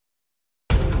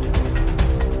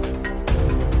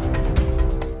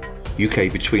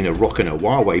UK between a rock and a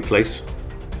Huawei place,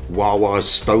 Wawa's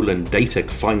stolen data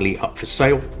finally up for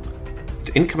sale,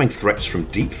 and incoming threats from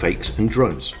deepfakes and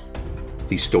drones.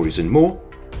 These stories and more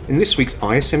in this week's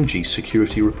ISMG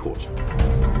Security Report.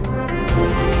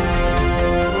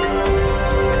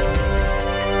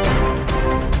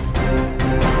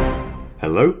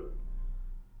 Hello,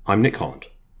 I'm Nick Holland.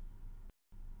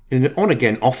 In an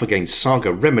on-again, off-again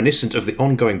saga reminiscent of the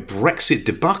ongoing Brexit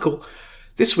debacle,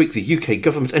 this week the UK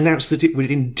government announced that it would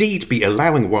indeed be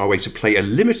allowing Huawei to play a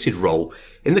limited role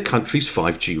in the country's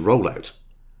 5G rollout.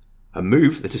 A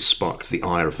move that has sparked the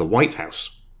ire of the White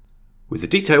House. With the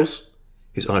details,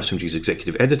 here's ISMG's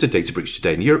executive editor, Data Breach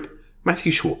Today in Europe,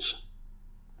 Matthew Schwartz.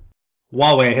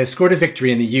 Huawei has scored a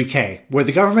victory in the UK, where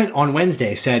the government on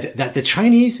Wednesday said that the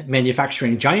Chinese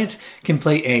manufacturing giant can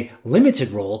play a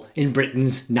limited role in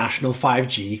Britain's national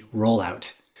 5G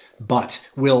rollout. But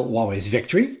will Huawei's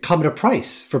victory come at a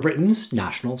price for Britain's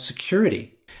national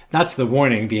security? That's the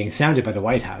warning being sounded by the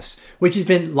White House, which has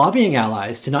been lobbying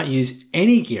allies to not use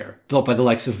any gear built by the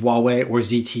likes of Huawei or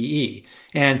ZTE,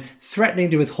 and threatening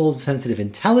to withhold sensitive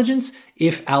intelligence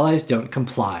if allies don't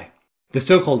comply. The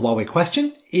so-called Huawei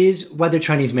question is whether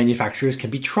Chinese manufacturers can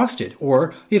be trusted,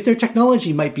 or if their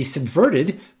technology might be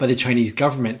subverted by the Chinese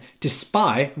government to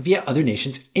spy via other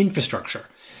nations' infrastructure.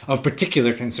 Of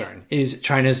particular concern is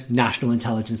China's National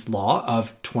Intelligence Law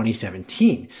of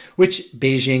 2017, which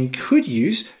Beijing could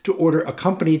use to order a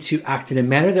company to act in a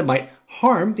manner that might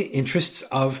harm the interests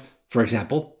of, for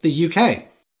example, the UK.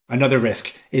 Another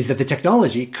risk is that the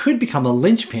technology could become a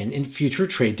linchpin in future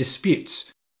trade disputes.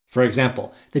 For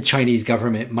example, the Chinese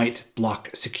government might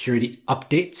block security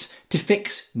updates to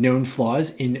fix known flaws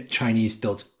in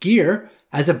Chinese-built gear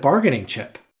as a bargaining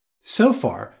chip. So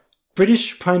far,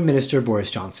 British Prime Minister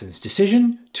Boris Johnson's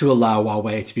decision to allow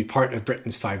Huawei to be part of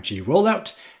Britain's 5G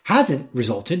rollout hasn't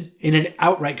resulted in an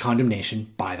outright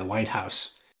condemnation by the White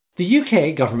House. The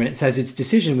UK government says its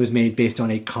decision was made based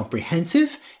on a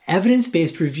comprehensive,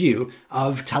 evidence-based review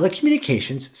of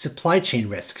telecommunications supply chain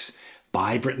risks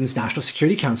by Britain's National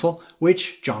Security Council,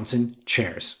 which Johnson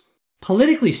chairs.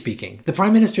 Politically speaking, the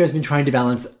Prime Minister has been trying to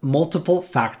balance multiple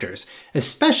factors,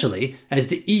 especially as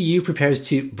the EU prepares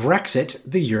to Brexit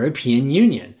the European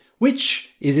Union,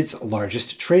 which is its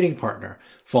largest trading partner,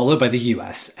 followed by the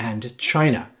US and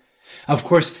China. Of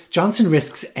course, Johnson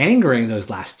risks angering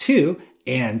those last two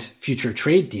and future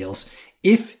trade deals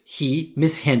if he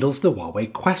mishandles the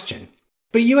Huawei question.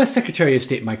 But US Secretary of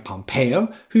State Mike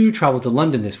Pompeo, who traveled to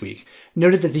London this week,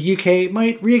 noted that the UK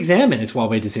might re-examine its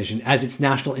Huawei decision as its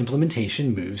national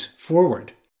implementation moves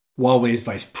forward. Huawei's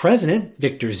Vice President,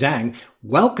 Victor Zhang,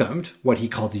 welcomed what he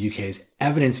called the UK's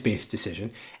evidence-based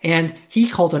decision, and he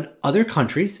called on other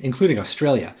countries, including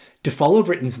Australia, to follow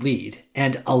Britain's lead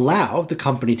and allow the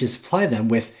company to supply them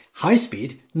with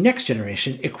high-speed,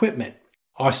 next-generation equipment.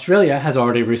 Australia has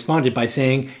already responded by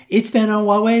saying its ban on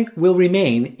Huawei will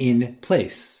remain in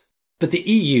place. But the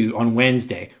EU on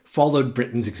Wednesday followed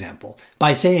Britain's example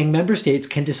by saying member states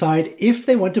can decide if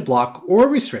they want to block or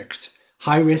restrict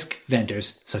high-risk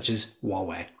vendors such as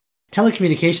Huawei.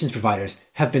 Telecommunications providers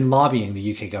have been lobbying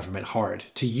the UK government hard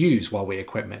to use Huawei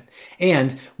equipment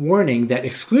and warning that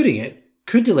excluding it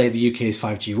could delay the UK's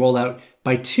 5G rollout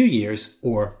by 2 years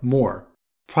or more.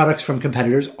 Products from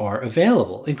competitors are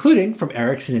available, including from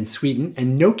Ericsson in Sweden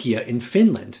and Nokia in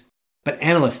Finland. But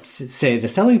analysts say the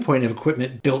selling point of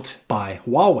equipment built by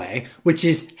Huawei, which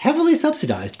is heavily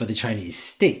subsidized by the Chinese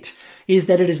state, is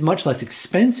that it is much less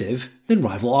expensive than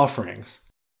rival offerings.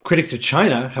 Critics of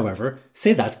China, however,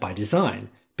 say that's by design,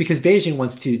 because Beijing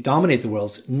wants to dominate the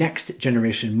world's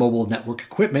next-generation mobile network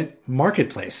equipment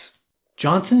marketplace.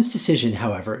 Johnson's decision,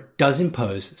 however, does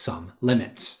impose some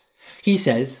limits. He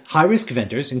says high-risk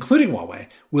vendors, including Huawei,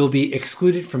 will be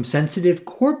excluded from sensitive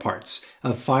core parts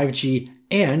of 5G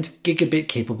and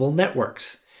gigabit-capable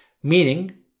networks,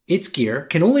 meaning its gear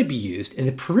can only be used in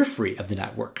the periphery of the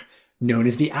network, known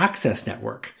as the access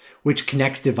network, which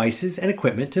connects devices and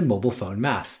equipment to mobile phone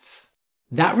masts.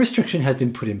 That restriction has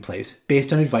been put in place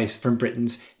based on advice from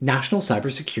Britain's National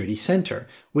Cybersecurity Centre,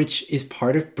 which is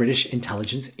part of British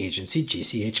intelligence agency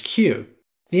GCHQ.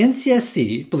 The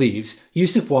NCSC believes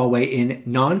use of Huawei in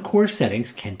non-core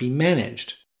settings can be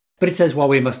managed. But it says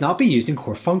Huawei must not be used in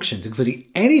core functions, including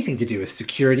anything to do with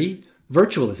security,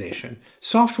 virtualization,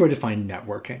 software-defined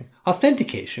networking,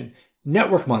 authentication,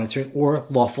 network monitoring, or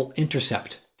lawful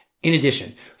intercept. In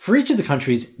addition, for each of the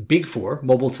country's big four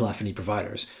mobile telephony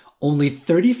providers, only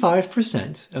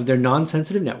 35% of their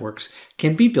non-sensitive networks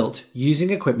can be built using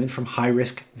equipment from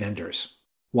high-risk vendors.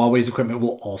 Huawei's equipment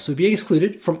will also be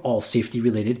excluded from all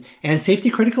safety-related and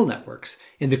safety-critical networks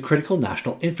in the critical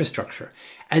national infrastructure,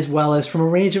 as well as from a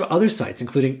range of other sites,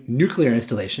 including nuclear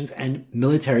installations and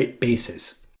military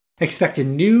bases. Expect a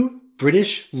new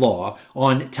British law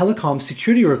on telecom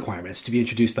security requirements to be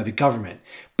introduced by the government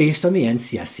based on the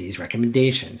NCSC's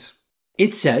recommendations.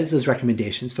 It says those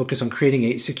recommendations focus on creating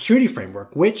a security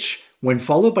framework which, when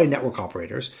followed by network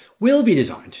operators, will be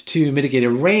designed to mitigate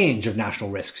a range of national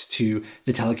risks to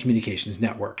the telecommunications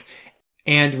network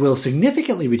and will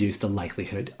significantly reduce the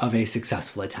likelihood of a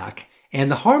successful attack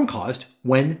and the harm caused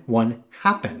when one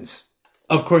happens.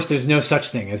 Of course, there's no such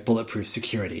thing as bulletproof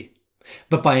security.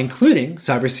 But by including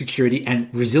cybersecurity and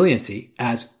resiliency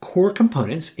as core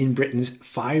components in Britain's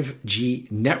 5G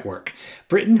network,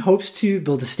 Britain hopes to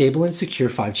build a stable and secure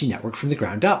 5G network from the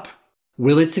ground up.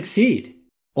 Will it succeed?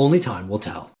 Only time will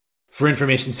tell. For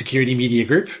Information Security Media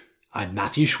Group, I'm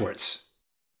Matthew Schwartz.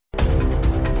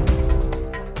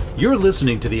 You're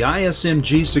listening to the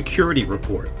ISMG Security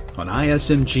Report on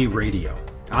ISMG Radio.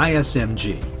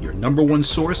 ISMG, your number one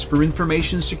source for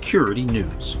information security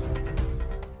news.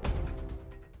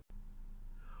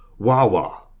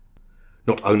 Wawa.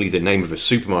 Not only the name of a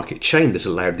supermarket chain that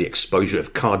allowed the exposure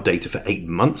of card data for 8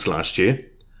 months last year,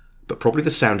 but probably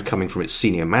the sound coming from its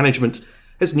senior management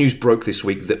as news broke this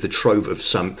week that the trove of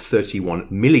some 31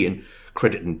 million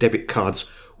credit and debit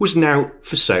cards was now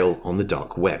for sale on the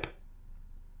dark web.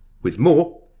 With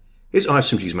more is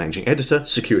ISMG's managing editor,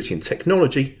 security and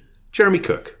technology, Jeremy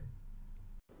Kirk.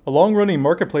 A long-running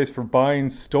marketplace for buying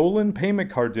stolen payment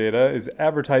card data is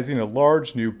advertising a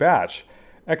large new batch.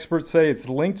 Experts say it's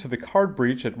linked to the card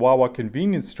breach at Wawa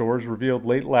convenience stores revealed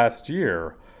late last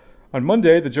year. On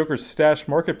Monday, the Joker's Stash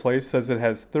marketplace says it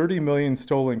has 30 million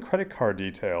stolen credit card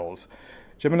details.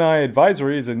 Gemini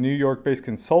Advisory is a New York-based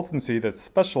consultancy that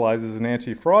specializes in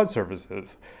anti-fraud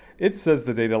services. It says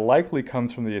the data likely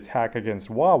comes from the attack against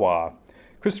Wawa.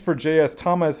 Christopher J.S.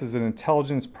 Thomas is an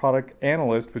intelligence product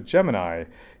analyst with Gemini.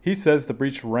 He says the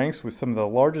breach ranks with some of the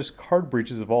largest card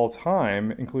breaches of all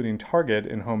time, including Target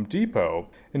and Home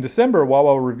Depot. In December,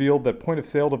 Wawa revealed that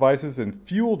point-of-sale devices and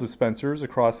fuel dispensers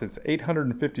across its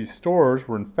 850 stores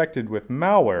were infected with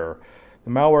malware.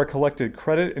 The malware collected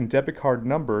credit and debit card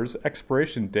numbers,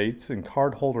 expiration dates, and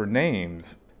cardholder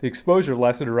names. The exposure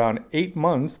lasted around 8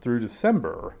 months through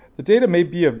December. The data may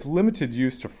be of limited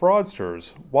use to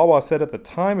fraudsters. Wawa said at the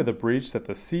time of the breach that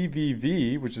the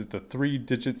CVV, which is the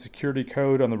 3-digit security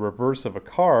code on the reverse of a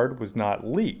card, was not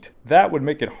leaked. That would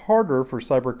make it harder for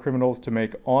cybercriminals to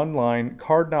make online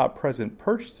card-not-present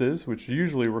purchases, which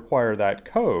usually require that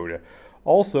code.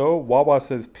 Also, Wawa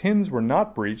says PINs were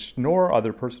not breached, nor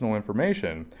other personal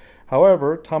information.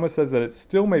 However, Thomas says that it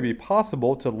still may be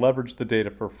possible to leverage the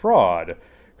data for fraud.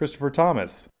 Christopher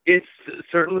Thomas. It's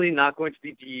certainly not going to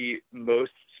be the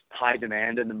most high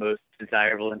demand and the most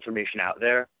desirable information out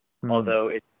there, although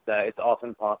it's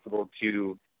often possible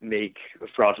to make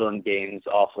fraudulent gains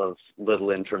off of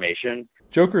little information.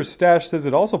 Joker's Stash says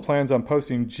it also plans on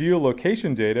posting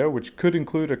geolocation data, which could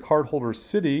include a cardholder's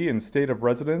city and state of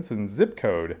residence and zip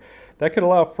code. That could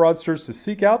allow fraudsters to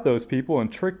seek out those people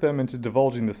and trick them into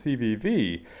divulging the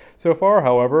CVV. So far,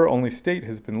 however, only state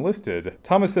has been listed.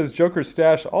 Thomas says Joker's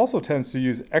Stash also tends to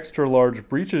use extra-large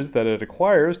breaches that it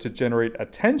acquires to generate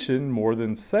attention more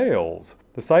than sales.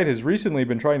 The site has recently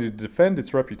been trying to defend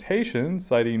its reputation,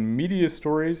 citing media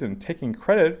stories and taking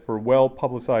credit for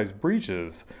well-publicized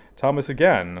breaches. Thomas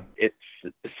again. It's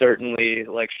certainly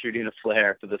like shooting a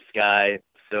flare to the sky,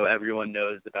 so everyone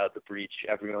knows about the breach,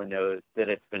 everyone knows that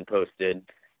it's been posted.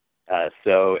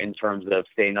 So in terms of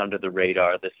staying under the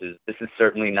radar, this is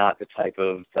certainly not the type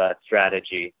of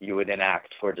strategy you would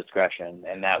enact for discretion,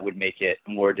 and that would make it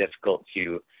more difficult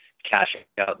to cash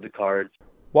out the cards.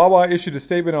 Wawa issued a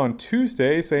statement on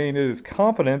Tuesday saying it is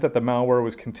confident that the malware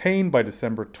was contained by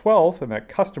December 12th and that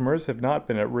customers have not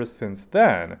been at risk since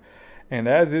then. And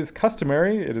as is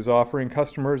customary, it is offering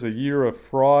customers a year of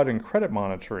fraud and credit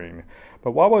monitoring.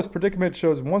 But Wawa's predicament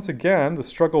shows once again the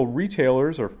struggle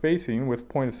retailers are facing with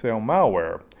point-of-sale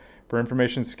malware. For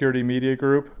Information Security Media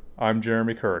Group, I'm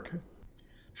Jeremy Kirk.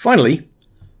 Finally,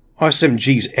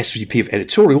 ISMG's SVP of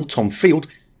Editorial, Tom Field,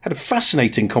 had a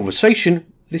fascinating conversation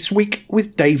this week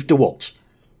with Dave DeWalt,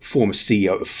 former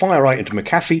CEO of FireEye and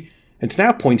McAfee, and now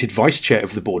appointed Vice Chair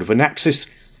of the Board of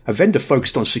Anapsys, a vendor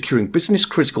focused on securing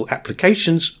business-critical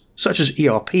applications such as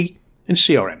ERP and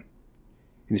CRM.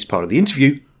 In this part of the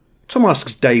interview, Tom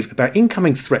asks Dave about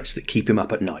incoming threats that keep him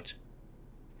up at night.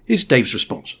 Here's Dave's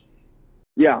response.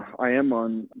 Yeah, I am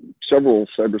on several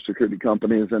cybersecurity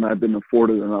companies, and I've been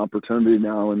afforded an opportunity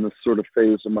now in this sort of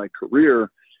phase of my career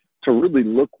to really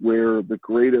look where the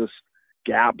greatest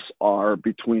gaps are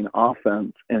between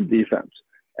offense and defense.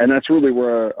 And that's really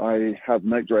where I have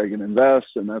NightDragon invest,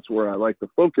 and that's where I like to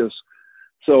focus.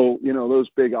 So, those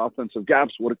big offensive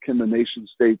gaps, what can the nation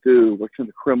state do? What can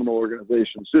the criminal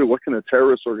organizations do? What can the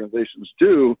terrorist organizations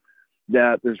do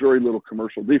that there's very little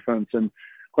commercial defense? And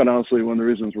quite honestly, one of the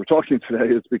reasons we're talking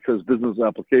today is because business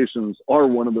applications are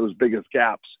one of those biggest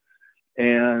gaps.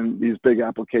 And these big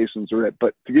applications are it.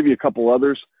 But to give you a couple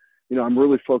others, I'm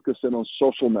really focused in on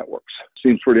social networks.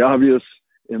 Seems pretty obvious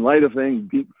in light of things.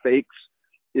 Deep fakes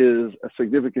is a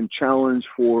significant challenge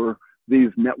for these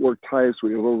network types.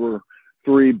 We have over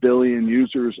 3 billion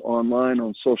users online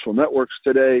on social networks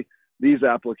today. These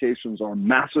applications are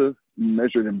massive,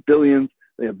 measured in billions.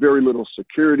 They have very little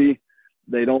security.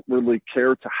 They don't really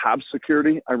care to have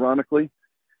security, ironically.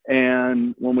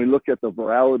 And when we look at the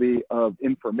virality of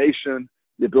information,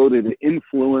 the ability to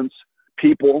influence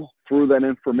people through that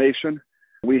information,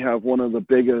 we have one of the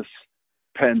biggest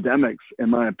pandemics,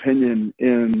 in my opinion,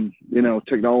 in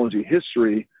technology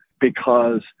history,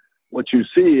 because what you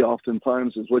see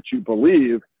oftentimes is what you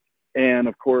believe. And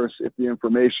of course, if the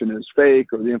information is fake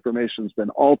or the information's been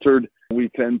altered, we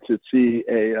tend to see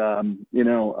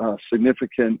a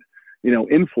significant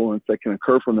influence that can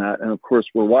occur from that. And of course,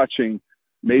 we're watching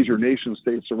major nation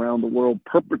states around the world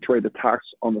perpetrate attacks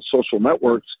on the social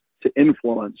networks to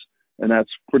influence. And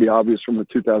that's pretty obvious from the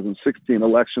 2016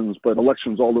 elections, but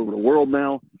elections all over the world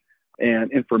now,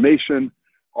 and information,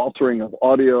 altering of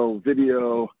audio,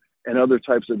 video, and other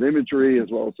types of imagery, as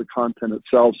well as the content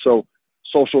itself. So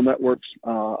social networks,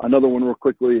 another one real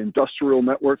quickly, industrial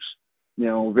networks,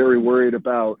 very worried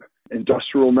about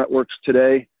industrial networks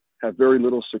today, have very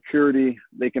little security.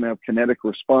 They can have kinetic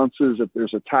responses if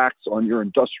there's attacks on your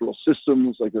industrial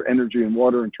systems, like your energy and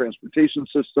water and transportation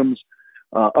systems.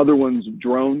 Other ones,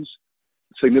 drones,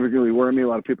 significantly worry me. A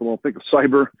lot of people don't think of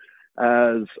cyber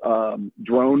as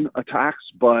drone attacks,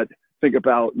 but think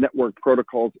about network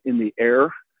protocols in the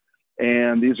air.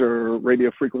 And these are radio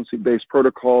frequency based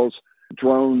protocols.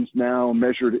 Drones now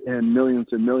measured in millions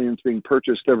and millions being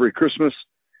purchased every Christmas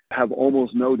have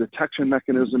almost no detection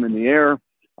mechanism in the air.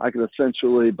 I could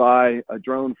essentially buy a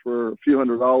drone for a few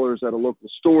 $100s at a local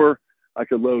store. I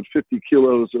could load 50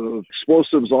 kilos of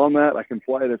explosives on that. I can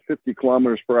fly it at 50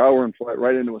 kilometers per hour and fly it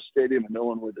right into a stadium and no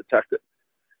one would detect it.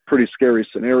 Pretty scary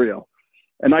scenario.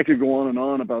 And I could go on and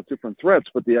on about different threats,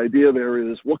 but the idea there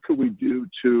is, what could we do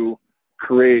to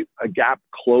create a gap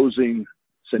closing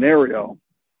scenario?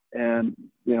 And,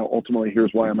 ultimately,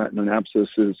 here's why I'm at Synapsys,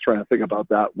 is trying to think about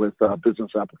that with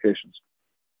business applications.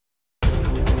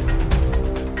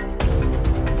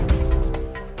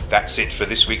 That's it for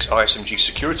this week's ISMG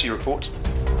Security Report.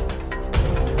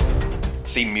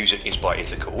 Theme music is by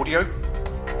Ithaca Audio.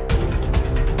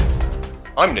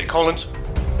 I'm Nick Holland.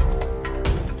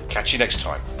 Catch you next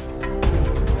time.